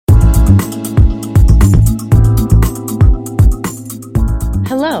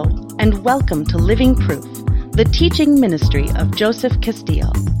and welcome to Living Proof, the teaching ministry of Joseph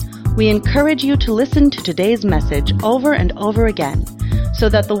Castillo. We encourage you to listen to today's message over and over again so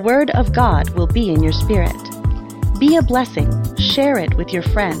that the Word of God will be in your spirit. Be a blessing, share it with your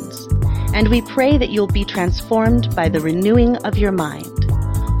friends, and we pray that you'll be transformed by the renewing of your mind.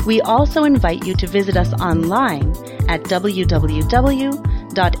 We also invite you to visit us online at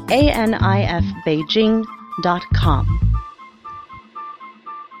www.anifbeijing.com.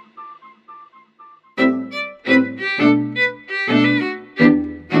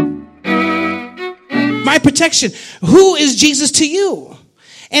 My protection. Who is Jesus to you?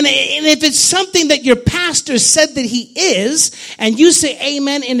 And if it's something that your pastor said that he is, and you say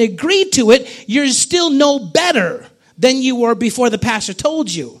amen and agree to it, you're still no better than you were before the pastor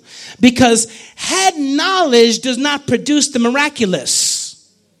told you. Because head knowledge does not produce the miraculous.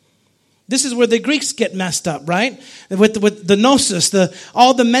 This is where the Greeks get messed up, right? With the gnosis,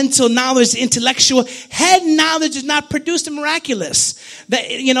 all the mental knowledge, intellectual. Head knowledge does not produce the miraculous.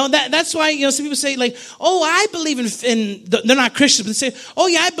 That's why, some people say like, oh, I believe in they're not Christians, but they say, oh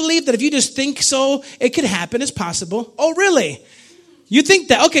yeah, I believe that if you just think so, it could happen, it's possible. Oh, really? You think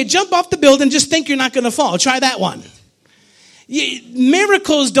that? Okay, jump off the building, just think you're not going to fall. Try that one.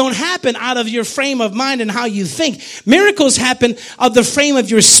 Miracles don't happen out of your frame of mind and how you think. Miracles happen of the frame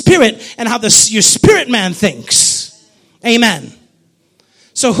of your spirit and how your spirit man thinks. Amen.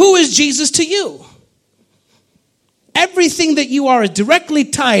 So who is Jesus to you? Everything that you are is directly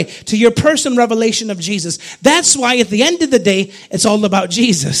tied to your personal revelation of Jesus. That's why at the end of the day, it's all about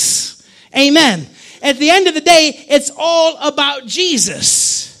Jesus. Amen. At the end of the day, it's all about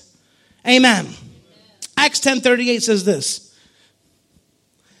Jesus. Amen. Acts 10:38 says this.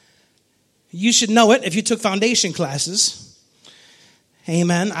 You should know it if you took foundation classes.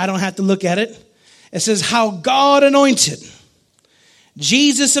 Amen. I don't have to look at it. It says how God anointed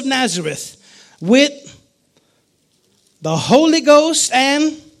Jesus of Nazareth with the Holy Ghost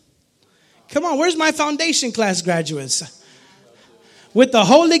and, come on, where's my foundation class graduates? With the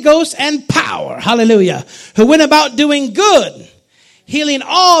Holy Ghost and power. Hallelujah. Who went about doing good, healing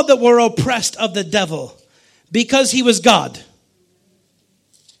all that were oppressed of the devil, because he was God.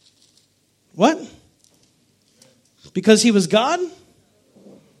 What? Because he was God?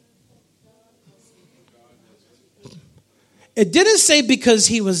 It didn't say because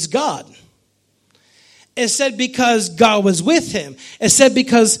he was God. It said because God was with him. It said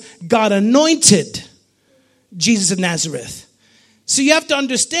because God anointed Jesus of Nazareth. So you have to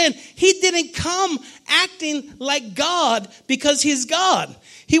understand, he didn't come acting like God because he's God.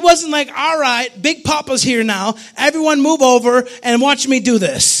 He wasn't like, all right, Big Papa's here now. Everyone move over and watch me do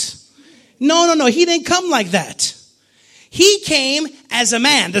this. No. He didn't come like that. He came as a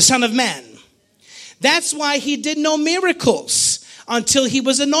man, the Son of Man. That's why he did no miracles until he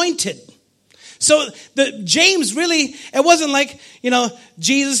was anointed. So James really, it wasn't like,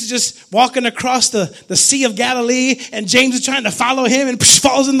 Jesus just walking across the Sea of Galilee and James is trying to follow him and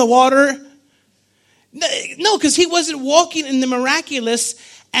falls in the water. No, because he wasn't walking in the miraculous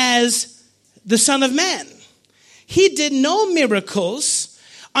as the Son of Man. He did no miracles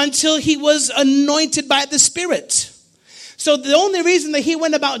until he was anointed by the Spirit. So the only reason that he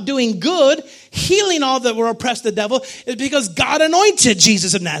went about doing good, healing all that were oppressed of the devil, is because God anointed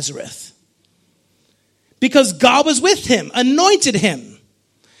Jesus of Nazareth. Because God was with him, anointed him.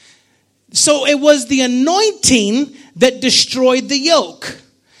 So it was the anointing that destroyed the yoke.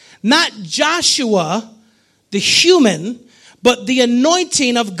 Not Joshua, the human, but the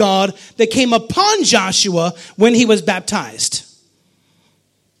anointing of God that came upon Joshua when he was baptized.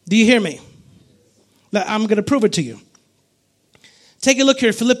 Do you hear me? I'm going to prove it to you. Take a look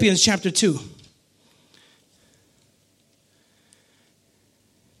here, Philippians chapter 2.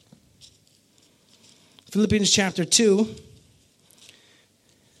 Philippians chapter 2.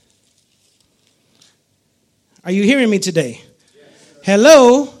 Are you hearing me today?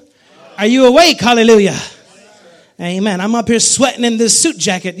 Hello? Are you awake? Hallelujah. Amen. I'm up here sweating in this suit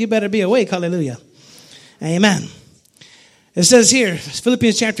jacket. You better be awake. Hallelujah. Amen. It says here,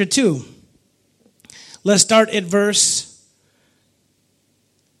 Philippians chapter 2. Let's start at verse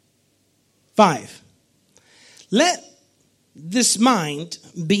 5. Let this mind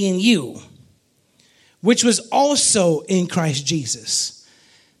be in you, which was also in Christ Jesus.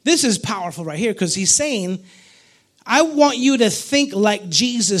 This is powerful right here because he's saying, I want you to think like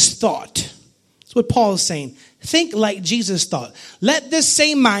Jesus thought. That's what Paul is saying. Think like Jesus thought. Let this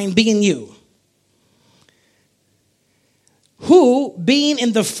same mind be in you, who, being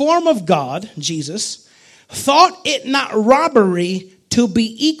in the form of God, Jesus, thought it not robbery to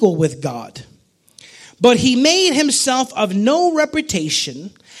be equal with God. But he made himself of no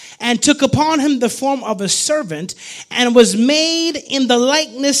reputation and took upon him the form of a servant, and was made in the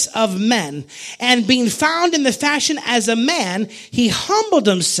likeness of men. And being found in the fashion as a man, he humbled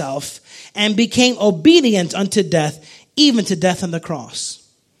himself and became obedient unto death, even to death on the cross.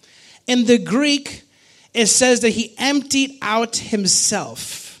 In the Greek, it says that he emptied out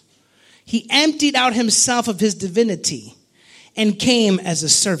himself. He emptied out himself of his divinity and came as a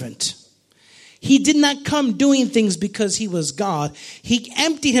servant. He did not come doing things because he was God. He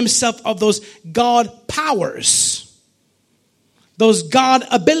emptied himself of those God powers, those God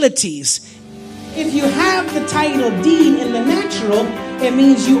abilities. If you have the title deed in the natural, it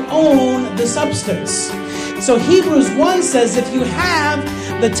means you own the substance. So Hebrews 1 says if you have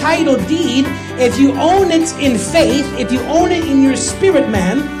the title deed, if you own it in faith, if you own it in your spirit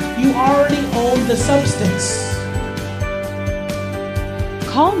man, you already own the substance.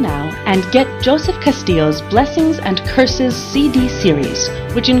 Call now and get Joseph Castillo's Blessings and Curses CD series,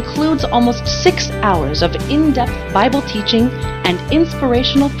 which includes almost 6 hours of in-depth Bible teaching and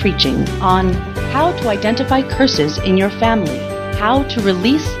inspirational preaching on how to identify curses in your family, how to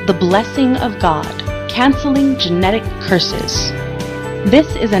release the blessing of God, canceling genetic curses.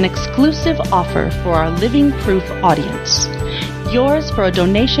 This is an exclusive offer for our Living Proof audience. Yours for a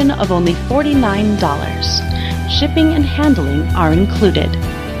donation of only $49. Shipping and handling are included.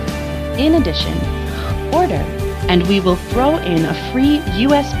 In addition, order and we will throw in a free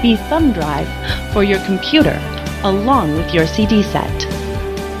USB thumb drive for your computer along with your CD set.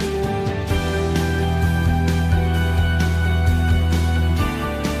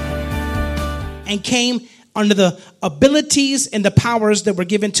 And came under the abilities and the powers that were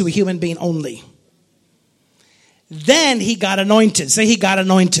given to a human being only. Then he got anointed. Say he got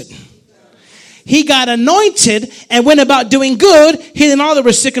anointed. He got anointed and went about doing good, healing all that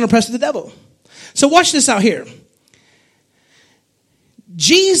were sick and oppressed of the devil. So watch this out here.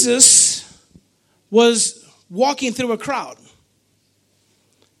 Jesus was walking through a crowd.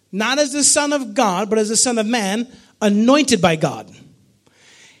 Not as the Son of God, but as the Son of Man, anointed by God.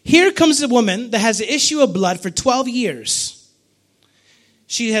 Here comes a woman that has an issue of blood for 12 years.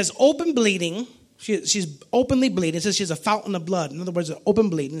 She has open bleeding. She's openly bleeding. It says she has a fountain of blood. In other words, an open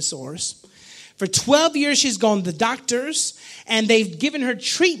bleeding source. For 12 years, she's gone to the doctors, and they've given her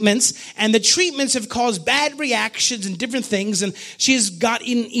treatments, and the treatments have caused bad reactions and different things, and she's gotten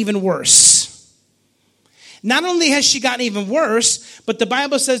even worse. Not only has she gotten even worse, but the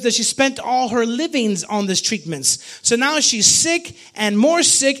Bible says that she spent all her livings on these treatments. So now she's sick and more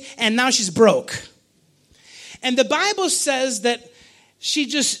sick, and now she's broke. And the Bible says that she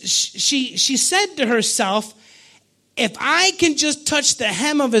said to herself, if I can just touch the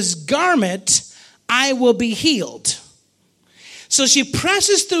hem of his garment, I will be healed. So she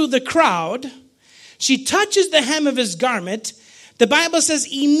presses through the crowd. She touches the hem of his garment. The Bible says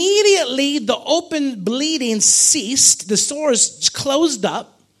immediately the open bleeding ceased. The sores closed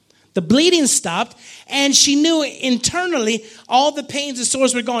up. The bleeding stopped. And she knew internally all the pains and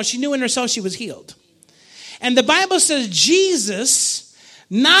sores were gone. She knew in herself she was healed. And the Bible says Jesus,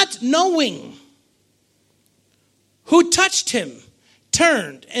 not knowing who touched him,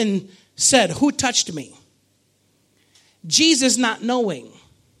 turned and said, who touched me? Jesus not knowing.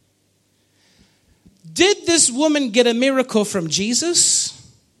 Did this woman get a miracle from Jesus?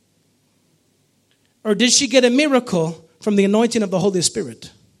 Or did she get a miracle from the anointing of the Holy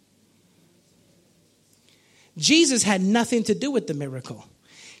Spirit? Jesus had nothing to do with the miracle.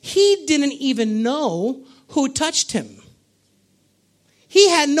 He didn't even know who touched him. He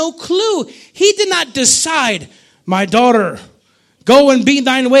had no clue. He did not decide, my daughter, go and be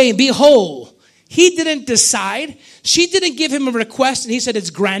thine way and be whole. He didn't decide. She didn't give him a request and he said it's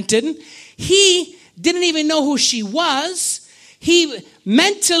granted. He didn't even know who she was. He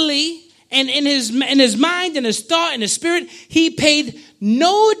mentally and in his mind and his thought and his spirit, he paid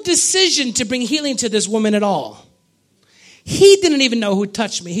no decision to bring healing to this woman at all. He didn't even know who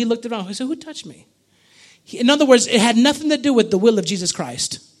touched me. He looked around. He said, who touched me? In other words, it had nothing to do with the will of Jesus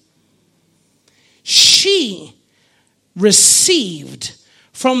Christ. She received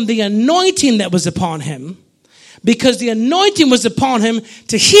from the anointing that was upon him, because the anointing was upon him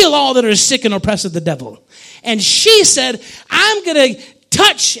to heal all that are sick and oppressed of the devil. And she said, I'm going to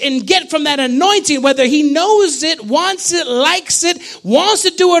touch and get from that anointing, whether he knows it, wants it, likes it, wants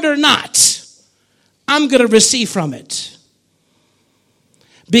to do it or not. I'm going to receive from it.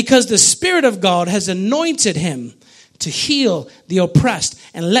 Because the Spirit of God has anointed him to heal the oppressed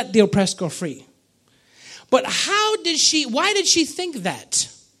and let the oppressed go free. But why did she think that?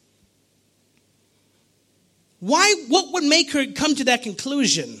 What would make her come to that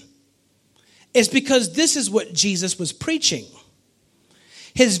conclusion? It's because this is what Jesus was preaching.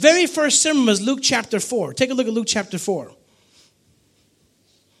 His very first sermon was Luke chapter 4. Take a look at Luke chapter 4.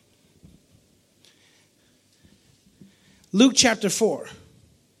 Luke chapter 4.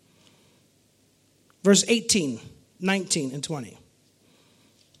 Verse 18, 19, and 20.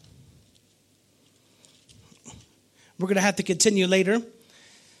 We're going to have to continue later,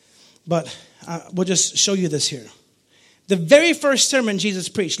 but we'll just show you this here. The very first sermon Jesus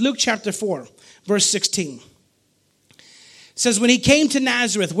preached, Luke chapter 4, verse 16. Says, when he came to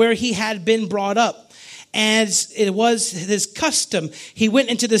Nazareth, where he had been brought up, as it was his custom, he went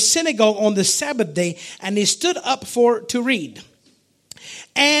into the synagogue on the Sabbath day, and he stood up to read.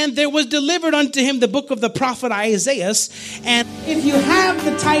 And there was delivered unto him the book of the prophet Isaiah. And if you have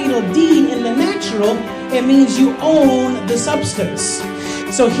the title deed in the natural, it means you own the substance.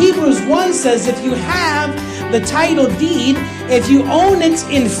 So Hebrews 1 says, if you have the title deed, if you own it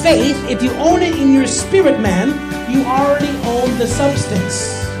in faith, if you own it in your spirit man, you already own the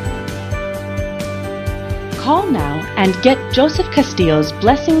substance. Call now and get Joseph Castillo's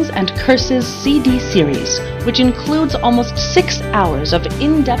Blessings and Curses CD series, which includes almost 6 hours of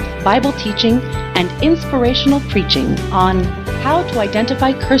in-depth Bible teaching and inspirational preaching on how to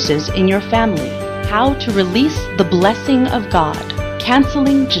identify curses in your family, how to release the blessing of God,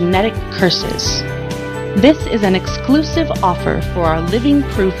 canceling genetic curses. This is an exclusive offer for our Living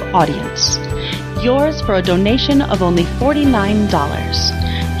Proof audience. Yours for a donation of only $49.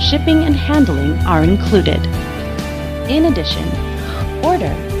 Shipping and handling are included. In addition,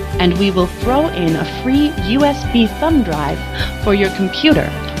 order and we will throw in a free USB thumb drive for your computer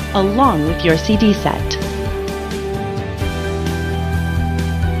along with your CD set.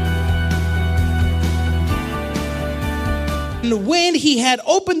 And when he had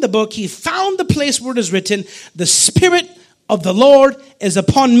opened the book, he found the place where it is written, the Spirit of the Lord is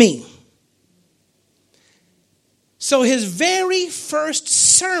upon me. So his very first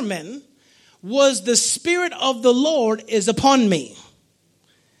sermon was, the Spirit of the Lord is upon me.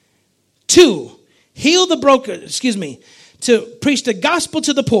 2, heal the broken, to preach the gospel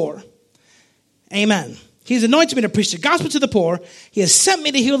to the poor. Amen. He's anointed me to preach the gospel to the poor. He has sent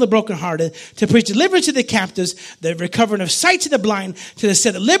me to heal the brokenhearted, to preach deliverance to the captives, the recovering of sight to the blind, to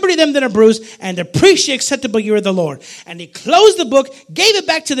set at liberty them that are bruised, and to preach the acceptable year of the Lord. And he closed the book, gave it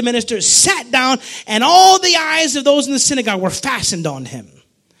back to the minister, sat down, and all the eyes of those in the synagogue were fastened on him.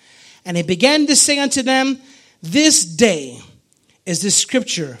 And he began to say unto them, this day is this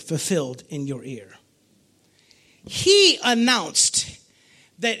scripture fulfilled in your ear. He announced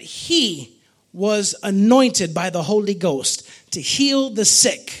that he was anointed by the Holy Ghost to heal the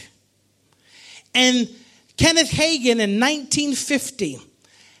sick. And Kenneth Hagin in 1950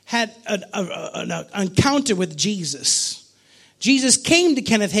 had an encounter with Jesus. Jesus came to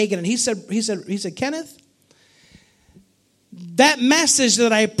Kenneth Hagin and he said, Kenneth, that message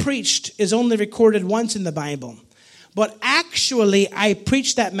that I preached is only recorded once in the Bible. But actually, I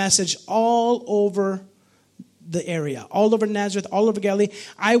preached that message all over the area, all over Nazareth, all over Galilee.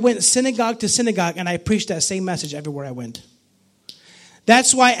 I went synagogue to synagogue and I preached that same message everywhere I went.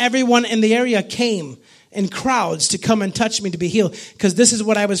 That's why everyone in the area came in crowds to come and touch me to be healed, because this is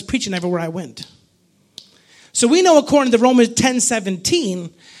what I was preaching everywhere I went. So we know, according to Romans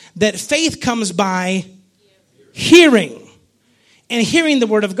 10:17, that faith comes by hearing. And hearing the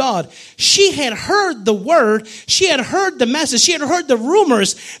word of God. She had heard the word. She had heard the message. She had heard the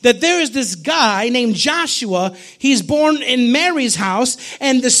rumors that there is this guy named Joshua. He's born in Mary's house,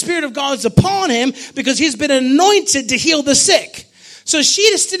 and the Spirit of God is upon him because he's been anointed to heal the sick. So she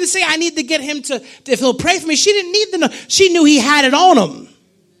just didn't say, I need to get him to if he'll pray for me. She didn't need to know. She knew he had it on him.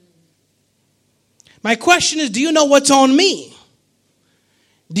 My question is, do you know what's on me?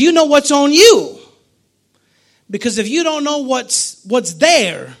 Do you know what's on you? Because if you don't know what's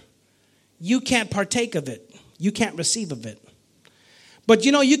there, you can't partake of it. You can't receive of it. But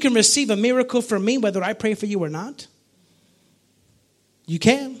you can receive a miracle from me whether I pray for you or not. You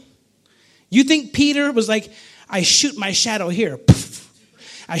can. You think Peter was like, I shoot my shadow here.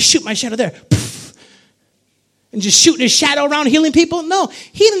 I shoot my shadow there. And just shooting his shadow around healing people? No,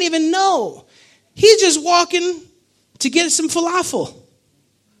 he didn't even know. He's just walking to get some falafel.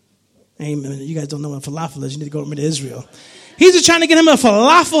 Amen. You guys don't know what falafel is. You need to go to Israel. He's just trying to get him a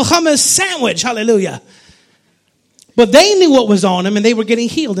falafel hummus sandwich. Hallelujah. But they knew what was on him, and they were getting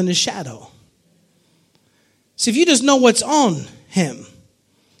healed in his shadow. So if you just know what's on him,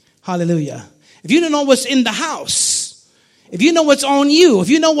 hallelujah. If you don't know what's in the house, if you know what's on you, if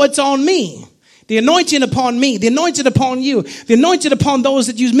you know what's on me, the anointing upon me, the anointing upon you, the anointing upon those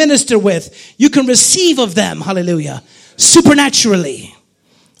that you minister with, you can receive of them, hallelujah, supernaturally.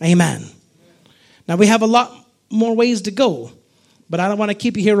 Amen. Now we have a lot more ways to go, But I don't want to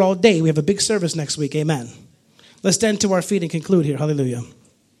keep you here all day. We have a big service next week. Amen. Let's stand to our feet and conclude here. Hallelujah.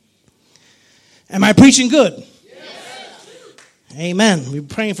 Am I preaching good? Yes. Amen. We're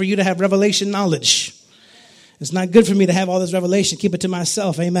praying for you to have revelation knowledge. It's not good for me to have all this revelation. Keep it to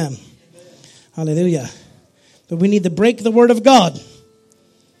myself. Amen. Hallelujah. But we need to break the word of God.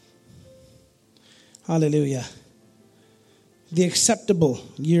 Hallelujah. The acceptable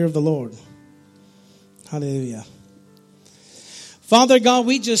year of the Lord. Hallelujah. Father God,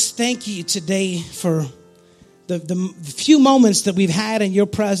 we just thank you today for the few moments that we've had in your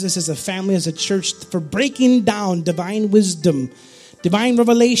presence as a family, as a church, for breaking down divine wisdom, divine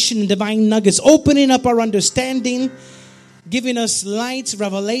revelation, and divine nuggets, opening up our understanding, giving us light,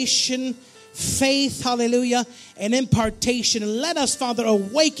 revelation, faith, hallelujah, and impartation. And let us, Father,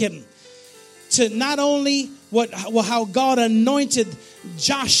 awaken to not only how God anointed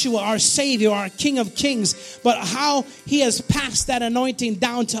Joshua, our Savior, our King of Kings, but how he has passed that anointing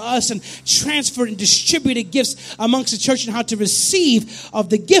down to us and transferred and distributed gifts amongst the church, and how to receive of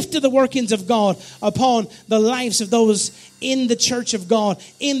the gift of the workings of God upon the lives of those in the church of God,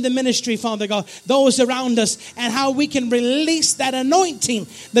 in the ministry, Father God, those around us, and how we can release that anointing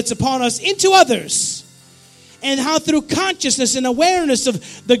that's upon us into others. And how through consciousness and awareness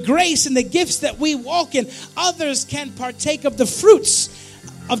of the grace and the gifts that we walk in, others can partake of the fruits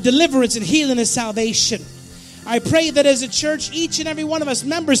of deliverance and healing and salvation. I pray that as a church, each and every one of us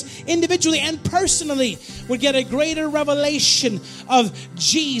members, individually and personally, would get a greater revelation of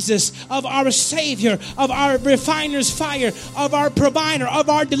Jesus, of our Savior, of our refiner's fire, of our provider, of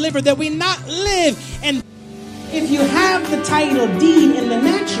our deliverer, that we not live. And if you have the title deed in the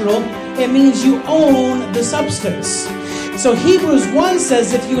natural, it means you own the substance. So Hebrews 1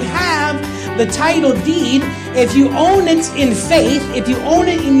 says if you have the title deed, if you own it in faith, if you own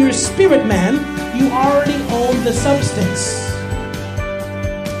it in your spirit man, you already own the substance.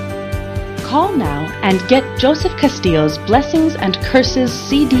 Call now and get Joseph Castillo's Blessings and Curses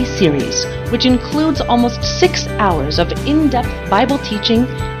CD series, which includes almost 6 hours of in-depth Bible teaching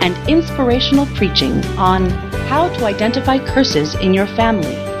and inspirational preaching on how to identify curses in your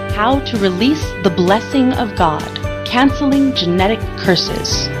family, how to release the blessing of God, canceling genetic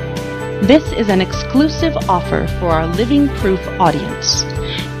curses. This is an exclusive offer for our Living Proof audience.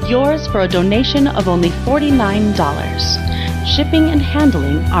 Yours for a donation of only $49. Shipping and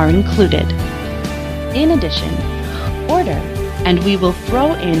handling are included. In addition, order and we will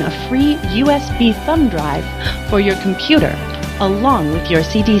throw in a free USB thumb drive for your computer along with your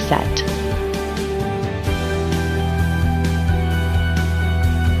CD set.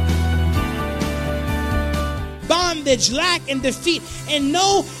 Bondage, lack, and defeat in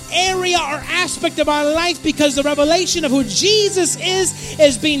no area or aspect of our life, because the revelation of who Jesus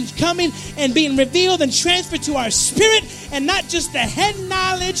is being coming and being revealed and transferred to our spirit, and not just the head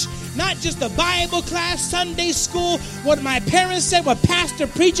knowledge, not just the Bible class, Sunday school, what my parents said, what pastor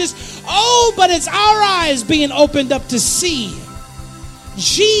preaches. Oh, but it's our eyes being opened up to see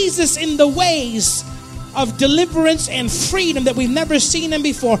Jesus in the ways of deliverance and freedom that we've never seen him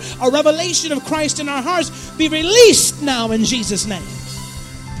before. A revelation of Christ in our hearts be released now in Jesus' name.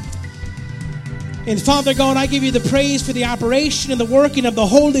 And Father God, I give you the praise for the operation and the working of the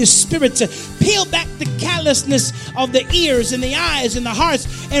Holy Spirit to peel back the callousness of the ears and the eyes and the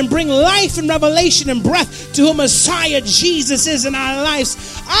hearts and bring life and revelation and breath to who Messiah Jesus is in our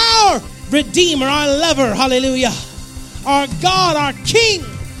lives. Our Redeemer, our lover, hallelujah. Our God, our King,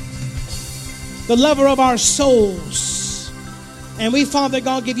 the lover of our souls. And we, Father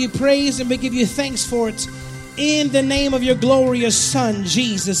God, give you praise and we give you thanks for it in the name of your glorious Son,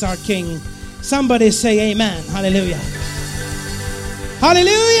 Jesus, our King. Somebody say amen. Hallelujah.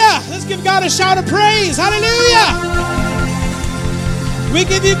 Hallelujah. Let's give God a shout of praise. Hallelujah. We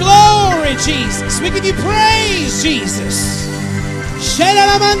give you glory, Jesus. We give you praise, Jesus.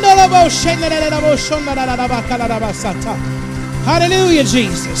 Hallelujah,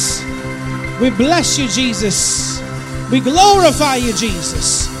 Jesus. We bless you, Jesus. We glorify you,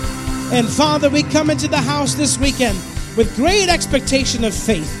 Jesus. And Father, we come into the house this weekend with great expectation of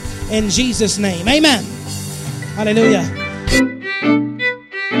faith. In Jesus' name, amen. Hallelujah.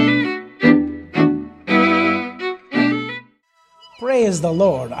 Praise the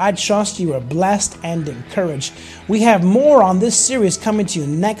Lord. I trust you are blessed and encouraged. We have more on this series coming to you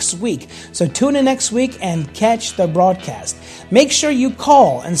next week. So tune in next week and catch the broadcast. Make sure you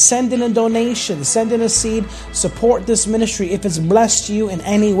call and send in a donation, send in a seed, support this ministry if it's blessed you in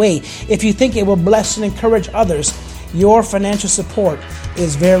any way. If you think it will bless and encourage others, your financial support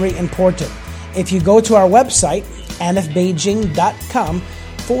is very important. If you go to our website, nfbeijing.com,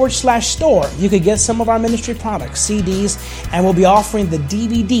 anf.church.com/store, you could get some of our ministry products, CDs, and we'll be offering the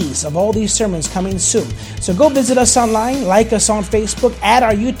DVDs of all these sermons coming soon. So go visit us online, like us on Facebook, add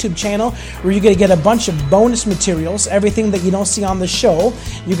our YouTube channel where you're going to get a bunch of bonus materials, everything that you don't see on the show.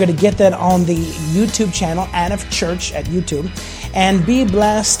 You're going to get that on the YouTube channel, ANF Church at YouTube. And be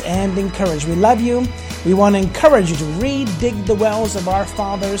blessed and encouraged. We love you. We want to encourage you to dig the wells of our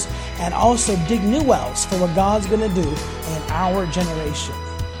fathers and also dig new wells for what God's going to do in our generation.